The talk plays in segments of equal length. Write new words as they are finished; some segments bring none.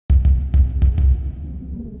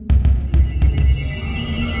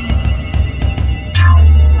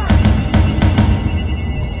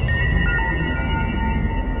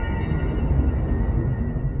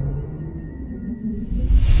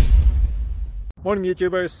Morning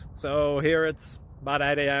YouTubers. So here it's about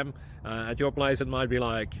 8 a.m. At your place it might be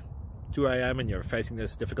like 2 a.m. and you're facing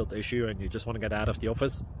this difficult issue and you just want to get out of the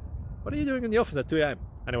office. What are you doing in the office at 2 a.m.?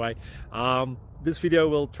 Anyway, this video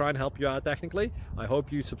will try and help you out technically. I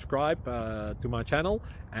hope you subscribe to my channel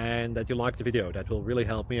and that you like the video. That will really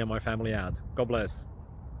help me and my family out. God bless.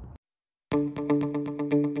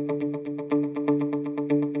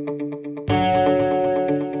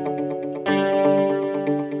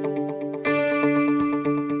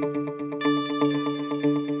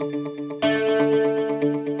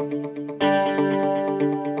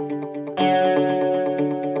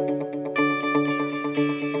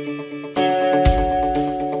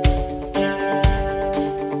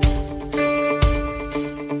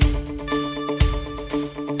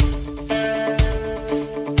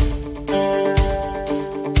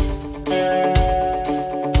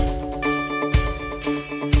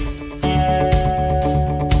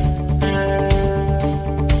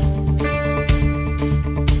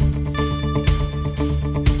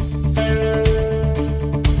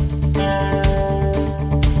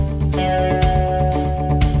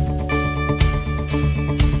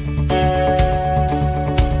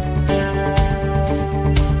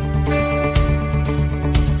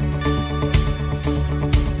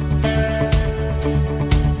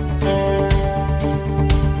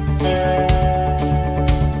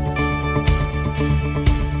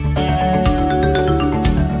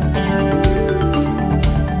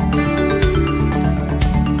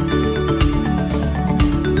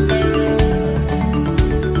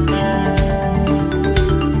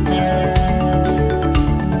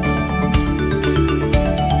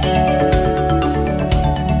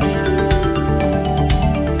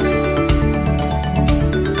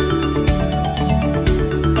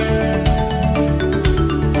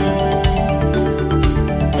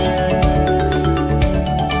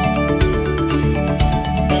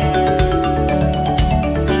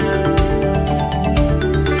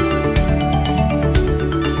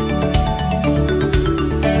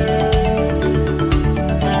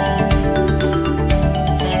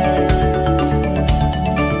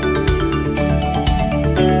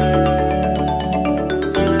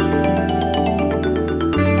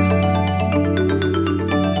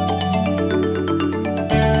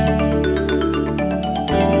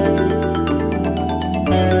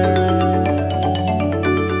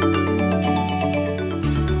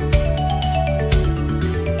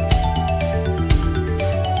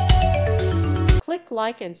 Click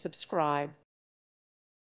like and subscribe.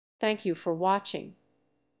 Thank you for watching.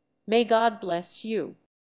 May God bless you.